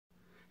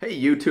Hey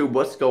YouTube,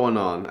 what's going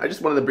on? I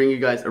just wanted to bring you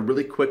guys a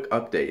really quick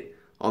update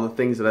on the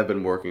things that I've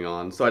been working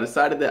on. So I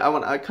decided that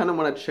I kind of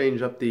want to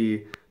change up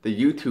the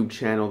YouTube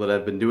channel that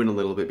I've been doing a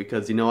little bit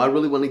because, I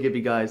really want to give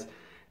you guys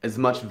as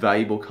much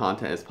valuable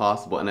content as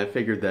possible. And I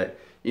figured that,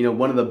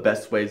 one of the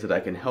best ways that I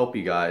can help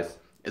you guys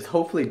is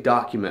hopefully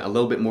document a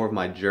little bit more of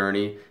my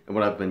journey and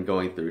what I've been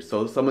going through.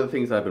 So some of the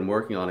things I've been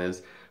working on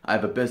is I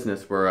have a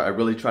business where I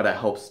really try to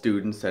help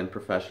students and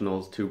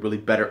professionals to really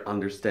better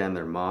understand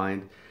their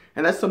mind.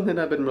 And that's something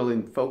that I've been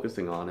really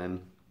focusing on, and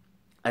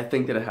I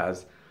think that it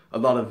has a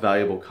lot of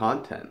valuable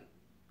content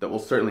that will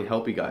certainly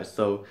help you guys.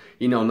 So,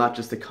 not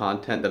just the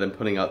content that I'm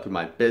putting out through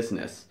my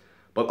business,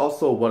 but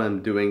also what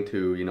I'm doing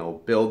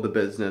to, build the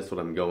business, what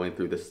I'm going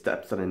through, the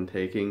steps that I'm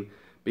taking.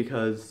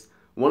 Because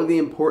one of the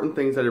important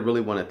things that I really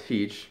want to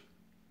teach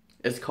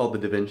is called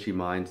the Davinci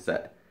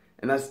mindset.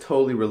 And that's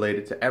totally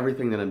related to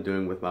everything that I'm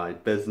doing with my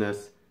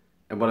business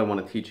and what I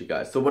want to teach you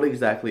guys. So what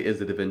exactly is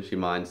the Davinci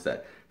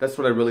mindset? That's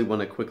what I really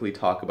want to quickly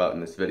talk about in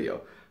this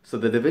video. So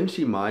the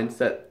Davinci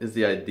mindset is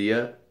the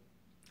idea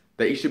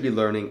that you should be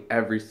learning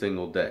every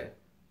single day.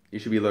 You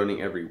should be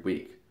learning every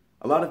week.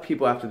 A lot of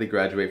people after they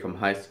graduate from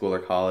high school or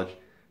college,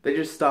 they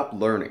just stop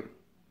learning.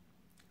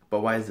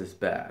 But why is this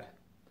bad?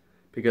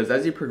 Because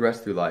as you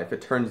progress through life,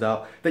 it turns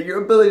out that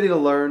your ability to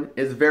learn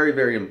is very,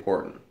 very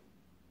important.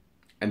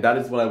 And that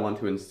is what I want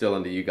to instill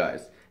into you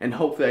guys. And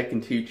hopefully I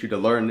can teach you to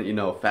learn,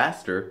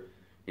 faster.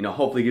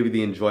 Hopefully give you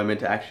the enjoyment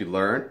to actually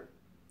learn.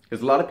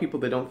 Because a lot of people,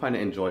 they don't find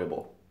it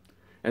enjoyable.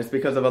 And it's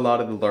because of a lot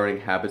of the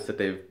learning habits that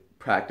they've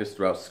practiced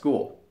throughout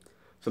school.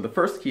 So the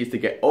first key is to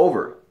get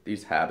over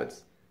these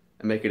habits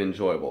and make it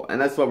enjoyable.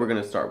 And that's what we're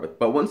going to start with.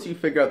 But once you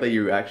figure out that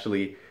you're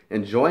actually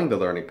enjoying the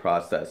learning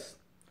process,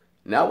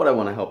 now what I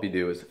want to help you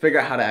do is figure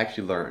out how to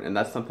actually learn. And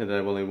that's something that I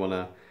really want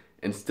to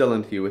instill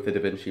into you with the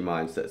Davinci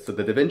mindset. So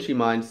the Davinci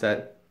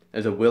mindset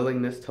is a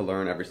willingness to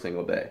learn every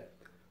single day.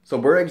 So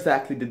where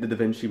exactly did the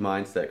Davinci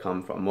mindset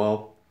come from?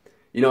 Well,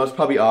 it's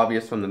probably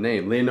obvious from the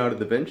name, Leonardo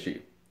da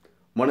Vinci.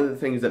 One of the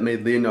things that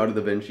made Leonardo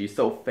da Vinci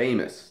so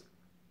famous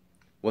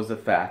was the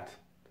fact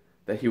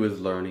that he was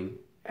learning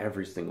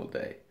every single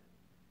day.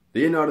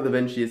 Leonardo da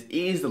Vinci is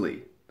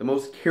easily the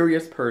most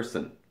curious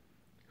person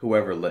who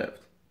ever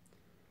lived.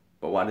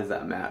 But why does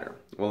that matter?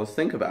 Well, let's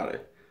think about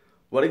it.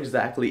 What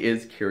exactly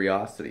is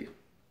curiosity?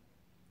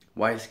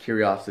 Why is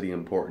curiosity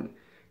important?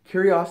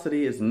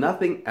 Curiosity is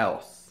nothing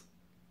else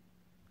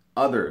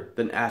other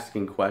than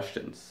asking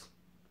questions.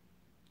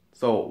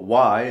 So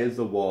why is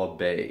the wall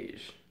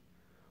beige?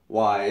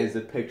 Why is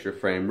the picture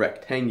frame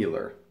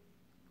rectangular?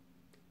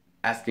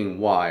 Asking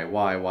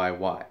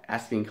why?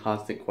 Asking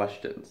constant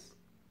questions.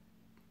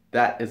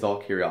 That is all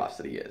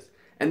curiosity is.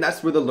 And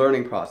that's where the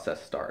learning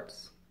process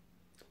starts.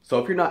 So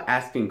if you're not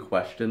asking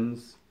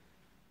questions,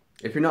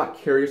 if you're not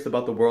curious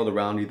about the world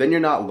around you, then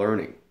you're not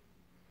learning.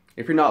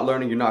 If you're not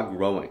learning, you're not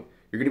growing.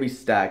 You're going to be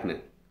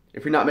stagnant.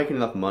 If you're not making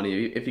enough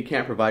money, if you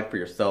can't provide for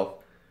yourself,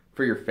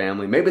 for your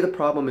family, maybe the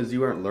problem is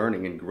you aren't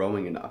learning and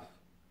growing enough.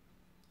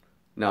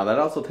 Now, that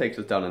also takes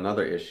us down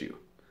another issue.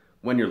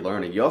 When you're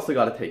learning, you also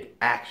got to take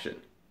action.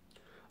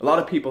 A lot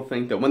of people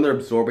think that when they're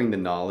absorbing the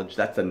knowledge,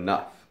 that's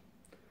enough.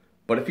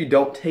 But if you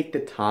don't take the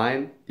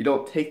time, you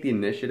don't take the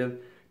initiative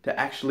to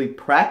actually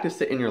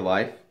practice it in your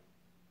life,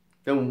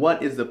 then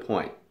what is the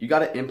point? You got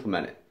to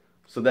implement it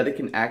so that it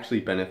can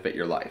actually benefit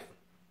your life.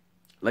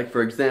 Like,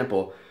 for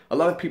example, a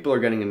lot of people are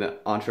getting into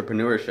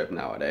entrepreneurship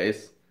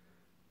nowadays.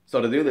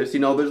 So to do this,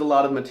 there's a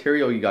lot of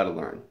material you got to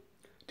learn.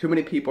 Too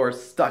many people are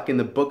stuck in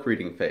the book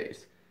reading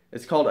phase.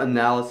 It's called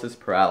analysis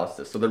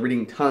paralysis. So they're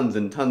reading tons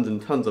and tons and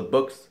tons of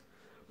books,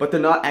 but they're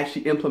not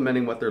actually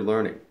implementing what they're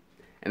learning.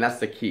 And that's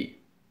the key.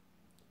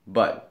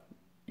 But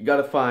you got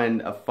to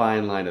find a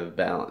fine line of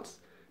balance.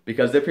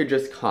 Because if you're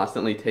just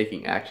constantly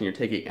taking action,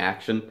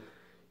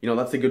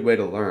 that's a good way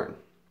to learn.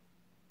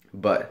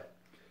 But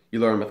you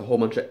learn with a whole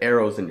bunch of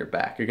arrows in your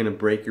back. You're going to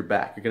break your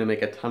back. You're going to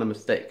make a ton of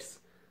mistakes.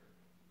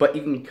 But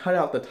you can cut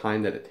out the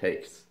time that it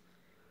takes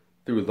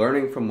through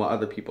learning from what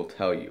other people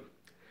tell you.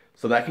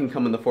 So that can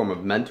come in the form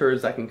of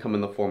mentors. That can come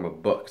in the form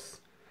of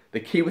books.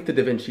 The key with the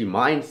Davinci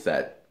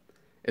mindset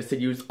is to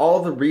use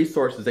all the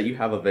resources that you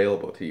have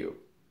available to you.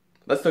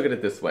 Let's look at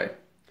it this way.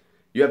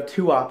 You have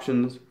two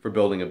options for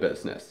building a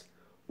business.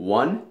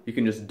 One, you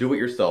can just do it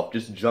yourself.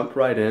 Just jump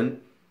right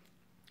in.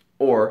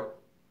 Or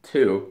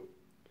two,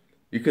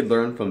 you could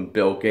learn from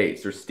Bill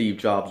Gates or Steve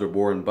Jobs or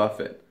Warren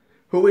Buffett.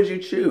 Who would you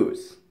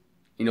choose?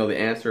 The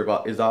answer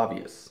is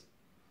obvious.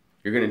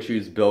 You're going to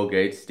choose Bill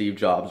Gates, Steve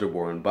Jobs, or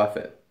Warren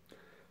Buffett.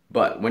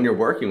 But when you're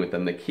working with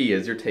them, the key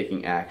is you're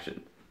taking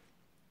action.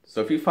 So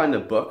if you find a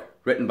book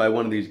written by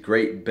one of these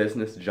great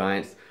business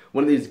giants,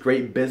 one of these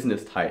great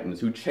business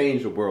titans who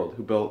changed the world,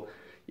 who built,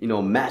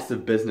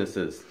 massive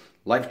businesses,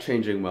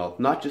 life-changing wealth,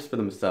 not just for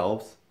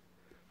themselves,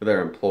 for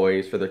their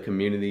employees, for their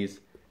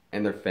communities,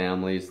 and their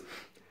families,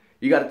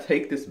 you got to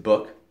take this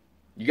book.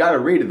 You got to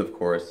read it, of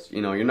course.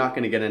 You're not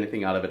going to get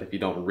anything out of it if you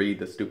don't read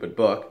the stupid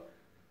book.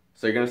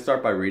 So you're going to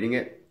start by reading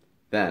it.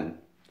 Then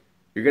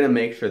you're going to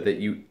make sure that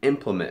you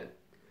implement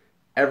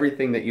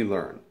everything that you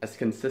learn as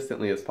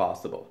consistently as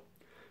possible.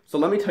 So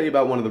let me tell you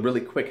about one of the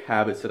really quick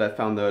habits that I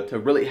found to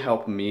really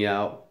help me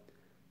out,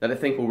 that I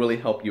think will really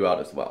help you out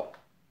as well.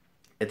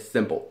 It's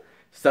simple.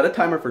 Set a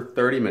timer for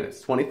 30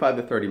 minutes, 25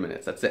 to 30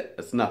 minutes. That's it.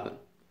 That's nothing.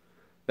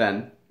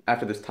 Then,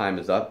 after this time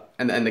is up,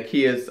 and the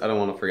key is, I don't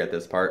want to forget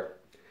this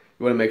part,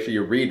 you want to make sure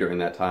you read during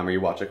that time or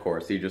you watch a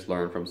course so you just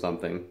learn from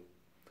something.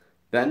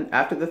 Then,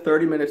 after the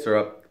 30 minutes are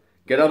up,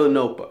 get out a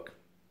notebook.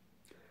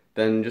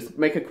 Then just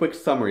make a quick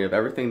summary of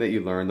everything that you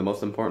learned, the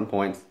most important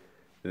points.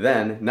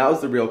 Then,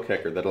 now's the real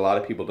kicker that a lot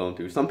of people don't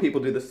do. Some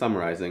people do the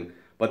summarizing,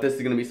 but this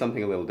is going to be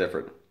something a little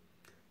different.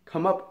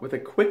 Come up with a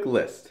quick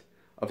list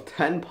of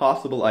 10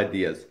 possible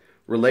ideas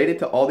related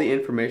to all the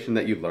information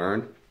that you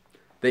learned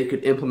that you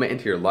could implement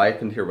into your life,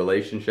 into your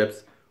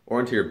relationships, or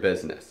into your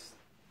business.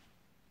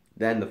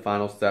 Then the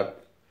final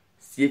step,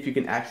 see if you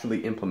can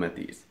actually implement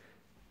these.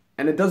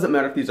 And it doesn't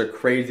matter if these are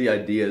crazy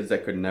ideas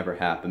that could never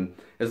happen.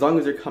 As long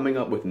as you're coming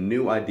up with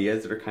new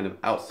ideas that are kind of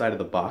outside of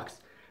the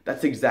box,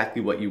 that's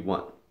exactly what you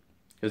want.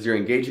 Because you're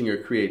engaging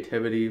your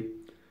creativity,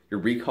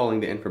 you're recalling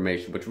the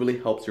information, which really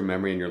helps your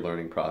memory and your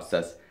learning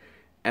process.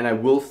 And I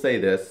will say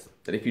this,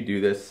 that if you do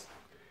this,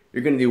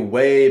 you're going to do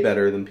way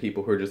better than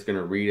people who are just going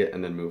to read it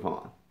and then move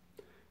on.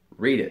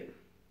 Read it,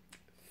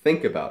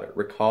 think about it,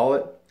 recall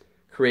it,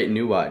 create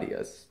new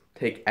ideas,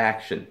 take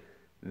action,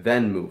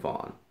 then move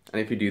on. And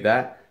if you do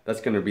that,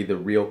 that's going to be the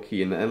real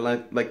key and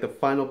like the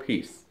final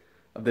piece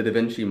of the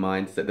Davinci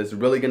mindset that's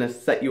really going to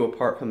set you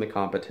apart from the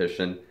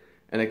competition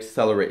and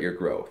accelerate your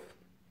growth.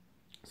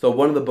 So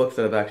one of the books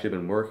that I've actually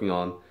been working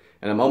on,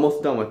 and I'm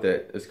almost done with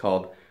it, is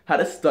called How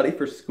to Study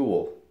for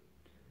School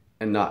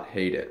and Not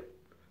Hate It.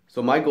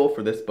 So my goal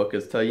for this book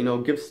is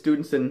to, give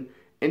students an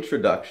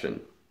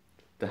introduction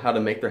to how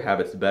to make their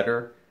habits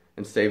better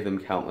and save them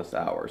countless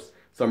hours.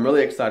 So I'm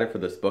really excited for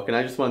this book, and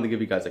I just wanted to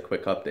give you guys a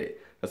quick update.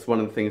 That's one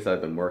of the things that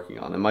I've been working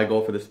on. And my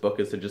goal for this book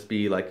is to just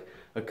be like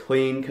a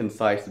clean,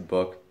 concise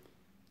book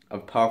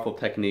of powerful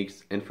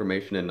techniques,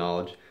 information, and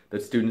knowledge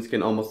that students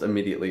can almost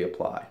immediately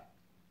apply.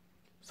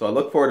 So I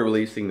look forward to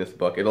releasing this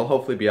book. It'll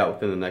hopefully be out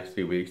within the next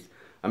few weeks.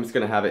 I'm just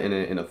going to have it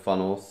in a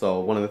funnel. So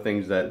one of the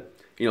things that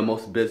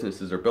most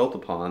businesses are built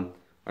upon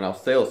are now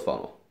sales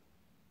funnels.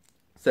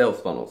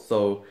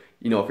 So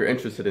if you're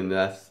interested in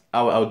this,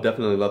 I would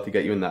definitely love to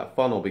get you in that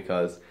funnel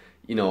because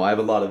I have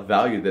a lot of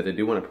value that I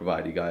do want to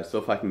provide you guys. So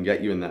if I can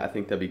get you in that, I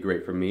think that'd be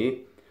great for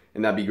me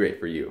and that'd be great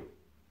for you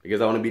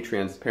because I want to be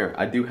transparent.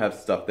 I do have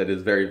stuff that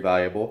is very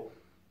valuable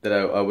that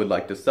I would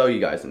like to sell you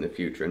guys in the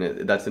future,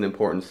 and that's an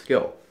important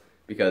skill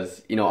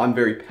because I'm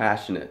very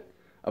passionate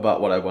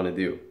about what I want to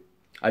do.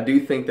 I do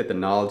think that the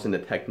knowledge and the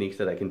techniques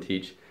that I can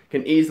teach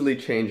can easily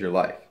change your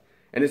life,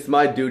 and it's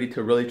my duty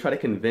to really try to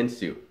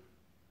convince you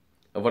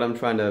of what I'm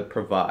trying to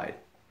provide.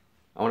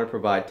 I want to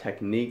provide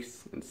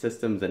techniques and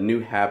systems and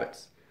new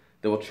habits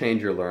that will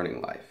change your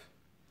learning life.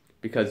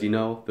 Because the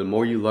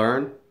more you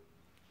learn,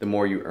 the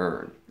more you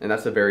earn. And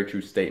that's a very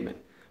true statement.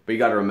 But you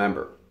got to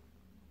remember,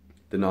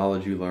 the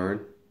knowledge you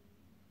learn,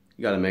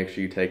 you got to make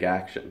sure you take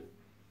action.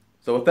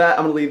 So with that,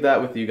 I'm going to leave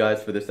that with you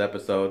guys for this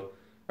episode.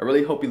 I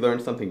really hope you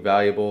learned something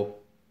valuable.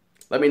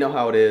 Let me know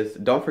how it is.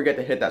 Don't forget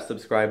to hit that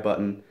subscribe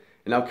button,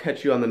 and I'll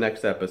catch you on the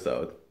next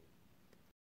episode.